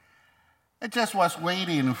I just was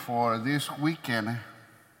waiting for this weekend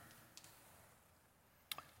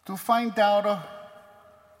to find out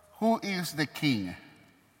who is the king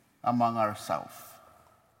among ourselves.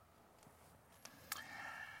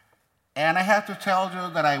 And I have to tell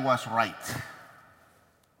you that I was right.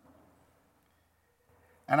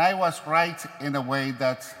 And I was right in the way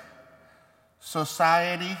that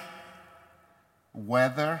society,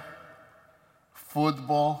 weather,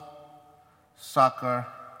 football, soccer,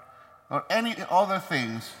 or any other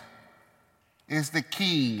things is the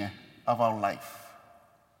king of our life.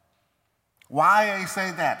 Why I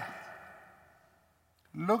say that?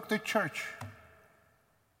 Look the church.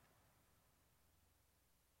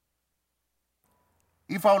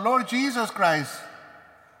 If our Lord Jesus Christ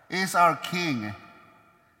is our king,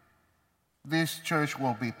 this church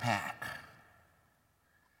will be packed.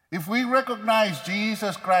 If we recognize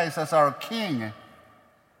Jesus Christ as our king,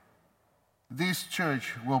 this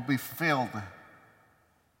church will be filled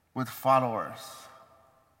with followers.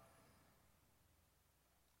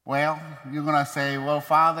 Well, you're going to say, well,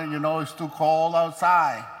 Father, it's too cold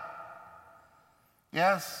outside.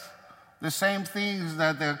 Yes, the same things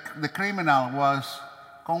that the criminal was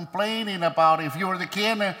complaining about. If you're the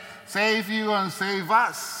king, save you and save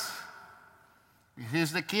us. If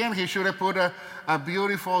he's the king, he should have put a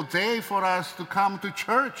beautiful day for us to come to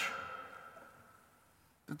church.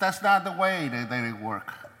 But that's not the way that they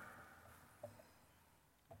work.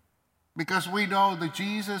 Because we know that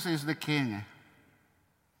Jesus is the king.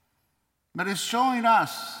 But it's showing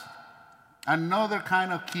us another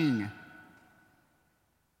kind of king.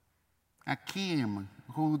 A king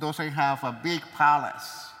who doesn't have a big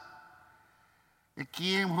palace. A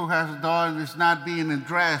king who is not being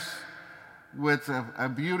dressed with a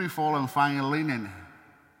beautiful and fine linen.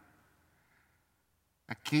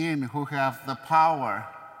 A king who has the power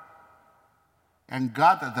and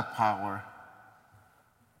got the power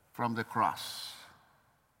from the cross.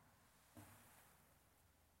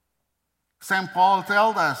 St. Paul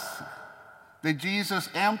tells us that Jesus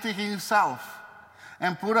emptied himself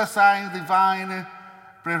and put aside divine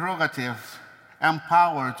prerogatives and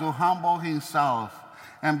power to humble himself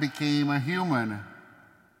and became a human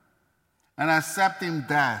and accepting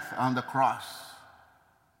death on the cross.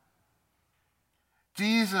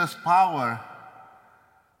 Jesus' power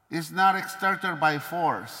is not exerted by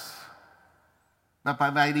force, but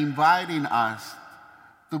by inviting us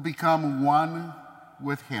to become one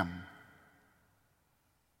with him.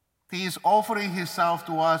 He is offering himself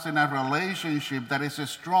to us in a relationship that is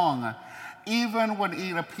strong, even when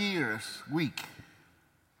it appears weak.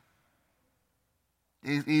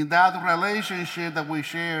 It's in that relationship that we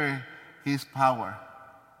share his power.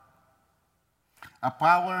 A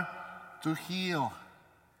power to heal,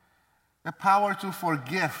 a power to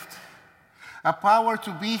forgive, a power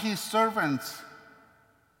to be his servants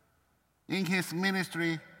in his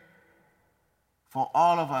ministry for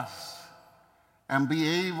all of us and be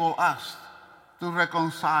able us to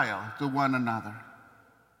reconcile to one another.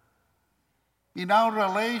 In our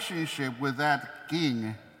relationship with that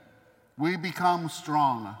king, we become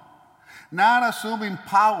strong, not assuming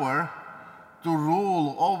power to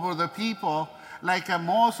rule over the people like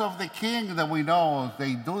most of the kings that we know,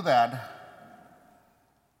 they do that,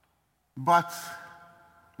 but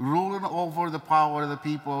ruling over the power of the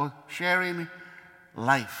people, sharing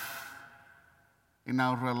life in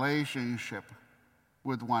our relationship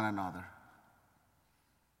with one another.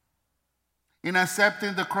 In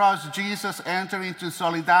accepting the cross, Jesus entered into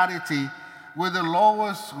solidarity with the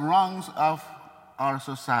lowest rungs of our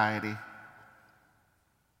society,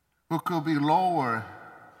 who could be lower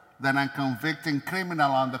than a convicted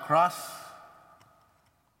criminal on the cross.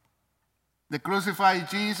 The crucified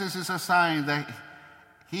Jesus is a sign that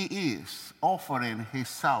he is offering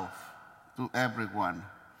himself to everyone,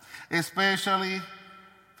 especially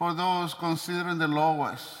for those considered the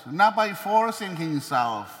lowest, not by forcing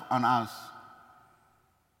himself on us,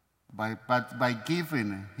 but by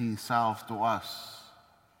giving himself to us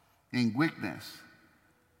in weakness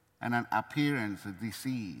and an appearance of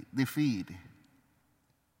defeat.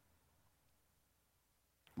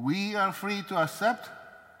 We are free to accept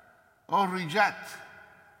or reject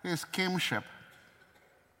his kingship.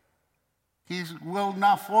 He will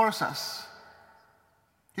not force us.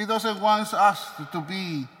 He doesn't want us to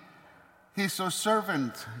be his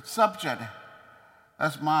servant, subject,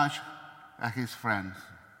 as much as his friends.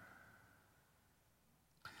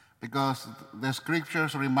 Because the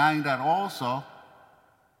scriptures remind us also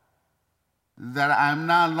that I'm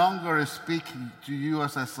no longer speaking to you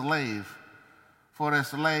as a slave, for a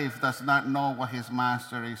slave does not know what his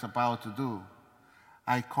master is about to do.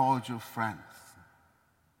 I called you friends.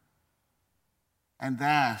 And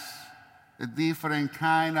that's a different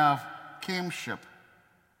kind of kingship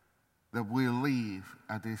that we live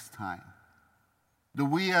at this time. Do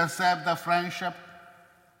we accept the friendship?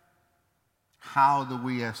 How do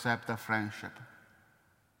we accept the friendship?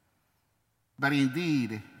 But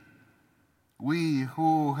indeed, we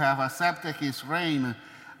who have accepted his reign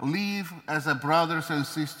live as a brothers and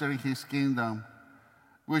sisters in his kingdom,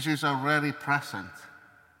 which is already present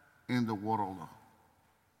in the world.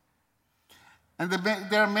 And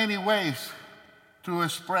there are many ways to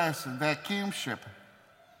express that kingship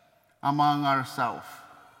among ourselves.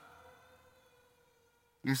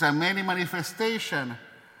 It's a many manifestation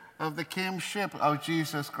of the kingship of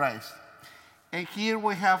Jesus Christ. And here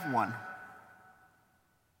we have one.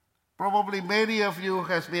 Probably many of you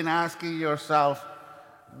has been asking yourself,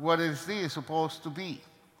 what is this supposed to be?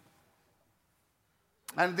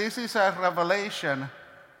 And this is a revelation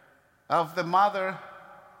of the mother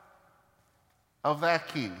of that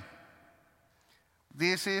king.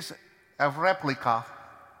 This is a replica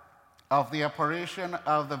of the apparition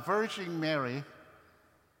of the Virgin Mary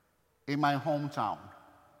in my hometown.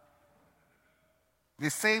 The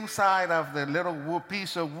same side of the little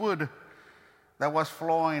piece of wood that was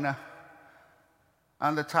flowing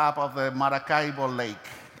on the top of the Maracaibo Lake.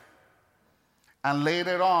 And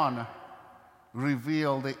later on,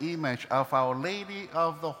 revealed the image of Our Lady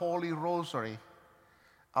of the Holy Rosary,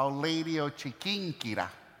 Our Lady of Chiquinquirá.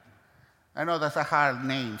 I know that's a hard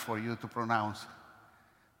name for you to pronounce,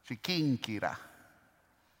 Chiquinquirá.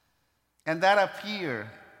 And that appeared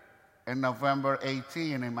in November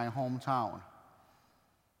 18 in my hometown.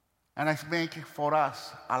 And it's making for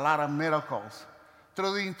us a lot of miracles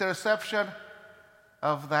through the intercession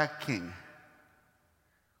of that king.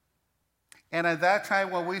 And at that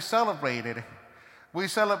time when we celebrated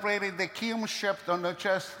the kingship not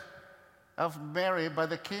just of Mary, but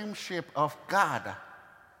the kingship of God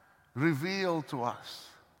revealed to us.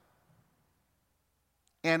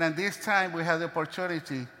 And at this time we had the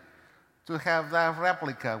opportunity to have that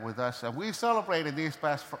replica with us. And we celebrated this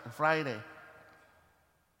past Friday.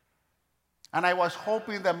 And I was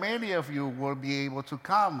hoping that many of you will be able to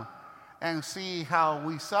come and see how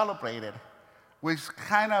we celebrated, with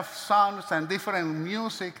kind of songs and different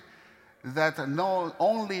music that not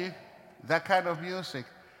only that kind of music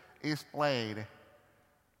is played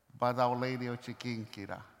by Our Lady of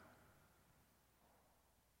Chiquinquirá.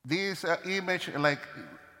 This image, like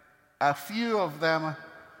a few of them,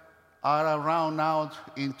 are around now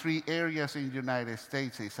in 3 areas in the United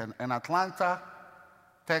States. It's in Atlanta,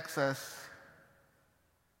 Texas,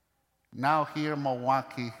 now here in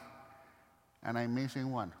Milwaukee, and I'm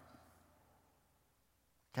missing one.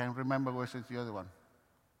 Can't remember which is the other one.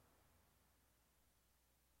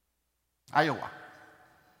 Iowa.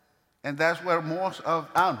 And that's where most of,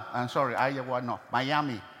 Iowa, no,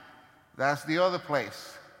 Miami. That's the other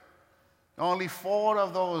place. Only 4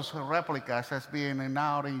 of those replicas has been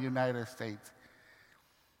now in the United States.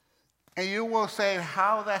 And you will say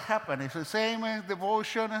how that happened. It's the same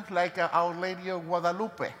devotion like Our Lady of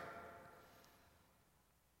Guadalupe.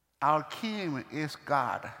 Our king is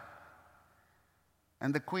God,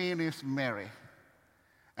 and the queen is Mary.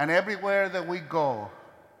 And everywhere that we go,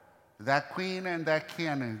 that queen and that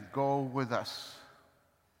king go with us.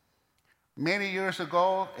 Many years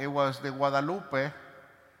ago, it was the Guadalupe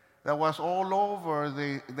that was all over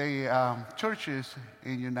the churches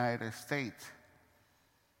in the United States.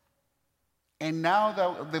 And now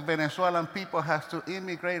that the Venezuelan people have to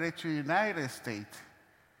immigrate to the United States,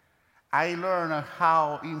 I learned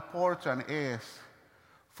how important it is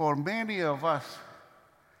for many of us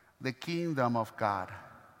the kingdom of God.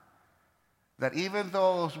 That even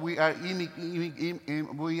though we are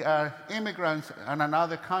immigrants in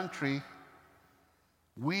another country,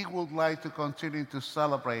 we would like to continue to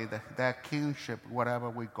celebrate that kingship wherever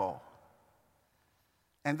we go.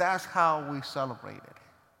 And that's how we celebrate it.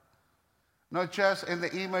 Not just in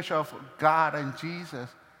the image of God and Jesus,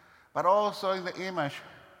 but also in the image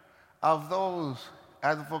of those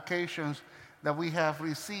advocations that we have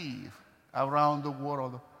received around the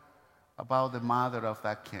world about the mother of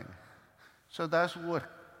that king. So that's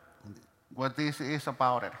what this is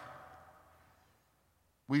about it.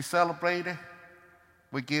 We celebrate it.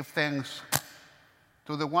 We give thanks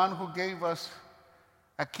to the one who gave us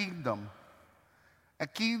a kingdom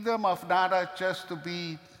of not just to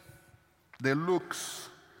be the looks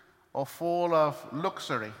or full of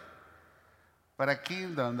luxury, but a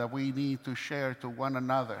kingdom that we need to share to one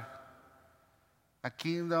another. A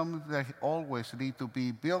kingdom that always need to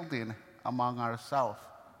be building among ourselves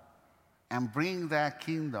and bring that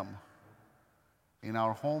kingdom in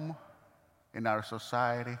our home, in our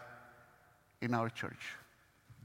society, in our church.